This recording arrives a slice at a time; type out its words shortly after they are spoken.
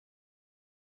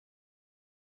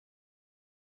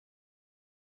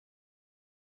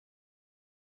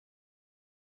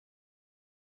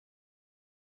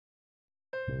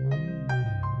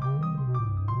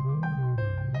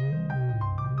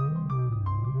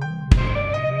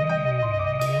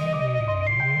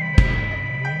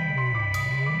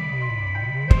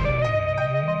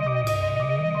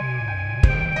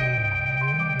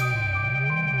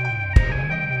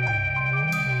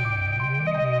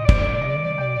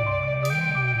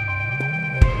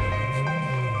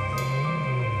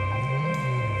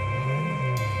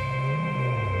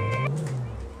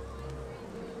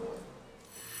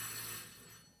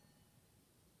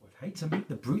meet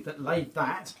the brute that laid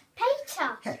that.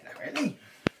 Peter! Hello, Ellie.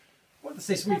 What is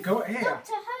this we've got here?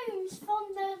 Dr. Holmes from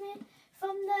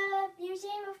the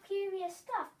Museum of Curious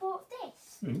Stuff bought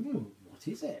this. What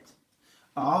is it?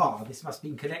 Ah, this must be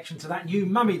in connection to that new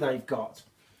mummy they've got.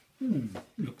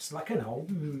 Looks like an old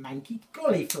manky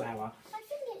cauliflower. I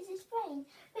think it's his brain,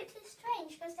 which is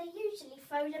strange because they usually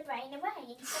throw the brain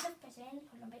away instead of putting it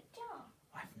in a big jar.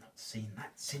 I've not seen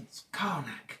that since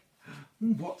Karnak.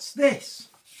 What's this?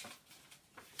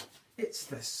 It's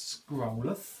the Scroll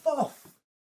of Thoth.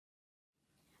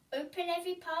 Open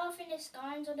every path in the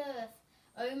skies on earth,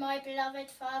 O my beloved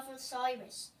Father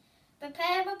Cyrus.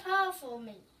 Prepare a path for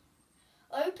me.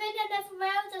 Open another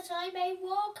road that I may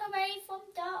walk away from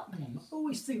darkness. I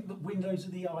always think that windows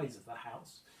are the eyes of the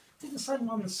house. Didn't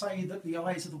someone say that the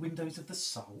eyes are the windows of the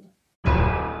soul?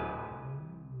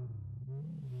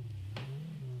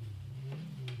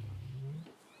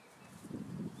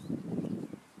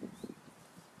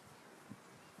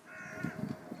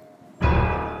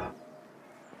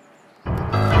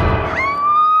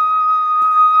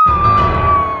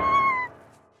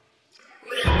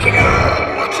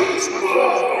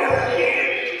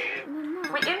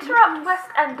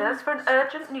 For an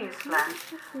urgent news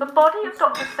flash. The body of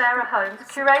Dr. Sarah Holmes,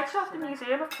 curator of the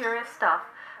Museum of Curious Stuff,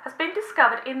 has been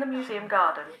discovered in the museum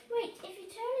garden. Wait, if you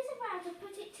turn this around and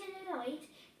put it to the light,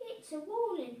 it's a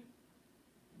warning.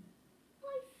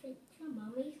 I think your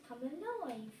mummy's come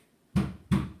alive.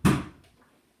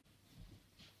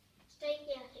 Stay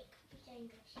here, it could be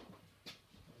dangerous.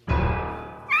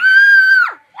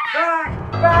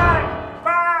 Back! Back!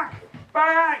 Back!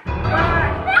 Back! Back!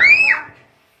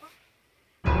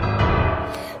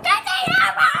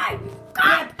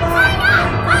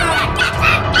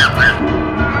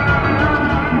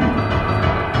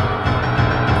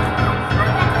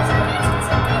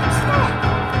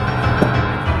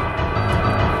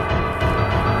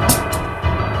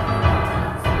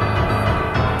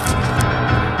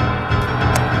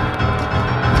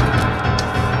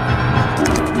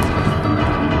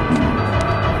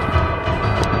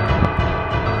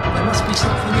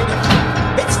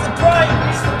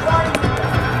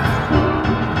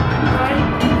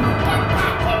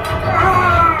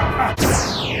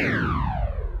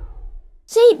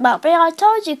 Bobby, I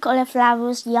told you cauliflower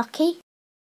was yucky.